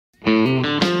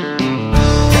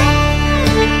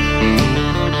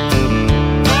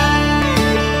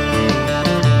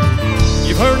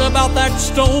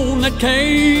stone that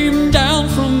came down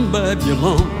from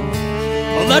Babylon,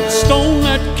 that stone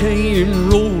that came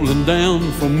rolling down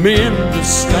for men to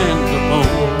stand upon.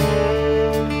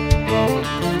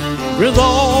 With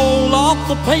all of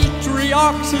the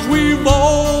patriarchs, as we've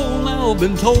all now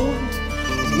been told,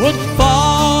 would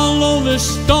fall on this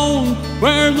stone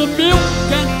where the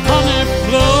milk and honey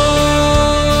flow.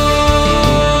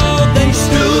 They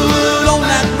stood on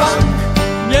that rock,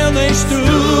 yeah, they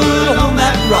stood on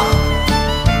that rock.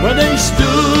 Well, they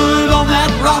stood on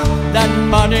that rock, that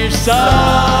mighty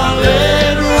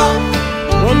solid rock.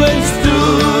 Well, they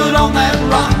stood on that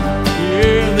rock,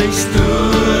 yeah, they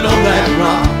stood on that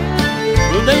rock.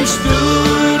 Well, they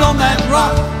stood on that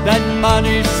rock, that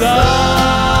mighty solid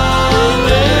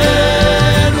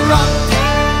rock.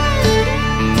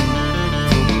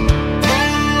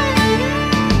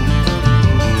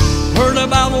 Heard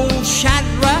about old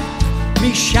Shadrach,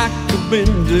 Meshach,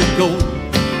 Abednego,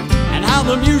 and how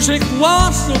the music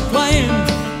was so playing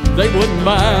they wouldn't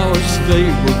bow as they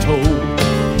were told.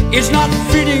 It's not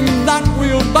fitting that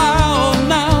we'll bow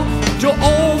now to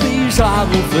all these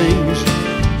idol things.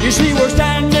 You see, we're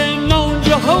standing on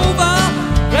Jehovah,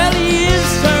 well, He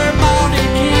is their mighty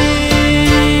King.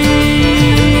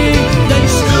 They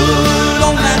stood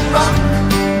on that rock,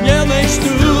 yeah, they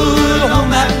stood on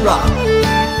that rock.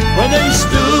 Well, they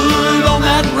stood on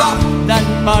that rock, that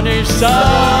mighty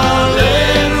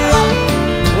solid rock.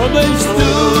 Well, they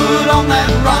stood on that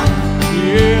rock,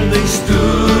 yeah, they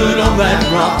stood on that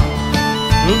rock.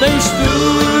 Well, they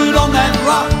stood on that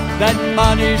rock, that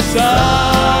mighty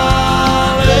solid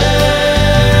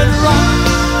rock.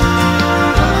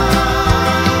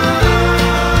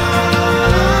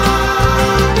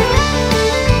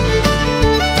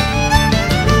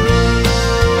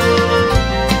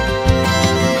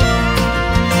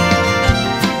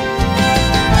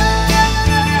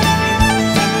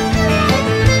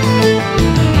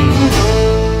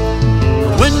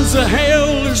 Winds of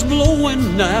hell is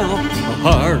blowing now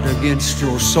hard against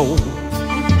your soul.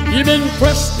 You've been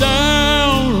pressed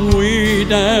down, way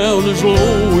down, as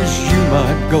low as you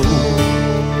might go.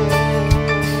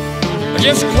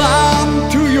 Just climb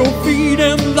to your feet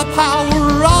in the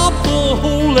power of the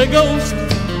Holy Ghost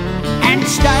and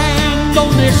stand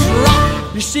on this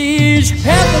rock. You see, it's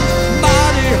heaven's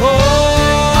mighty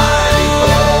hope.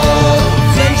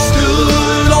 They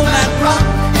stood on that rock,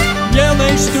 yeah,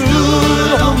 they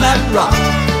stood on that rock.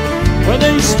 Well,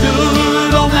 they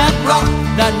stood on that rock,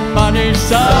 that mighty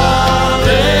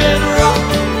solid rock.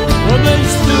 Well, they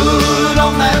stood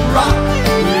on that rock,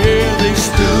 yeah, they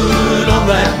stood on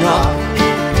that rock.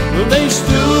 Well, they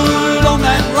stood on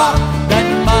that rock, that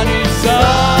mighty solid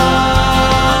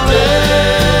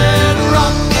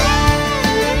rock.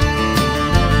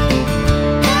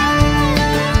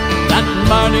 That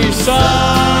mighty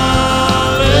solid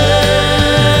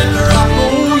rock,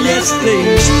 oh yes they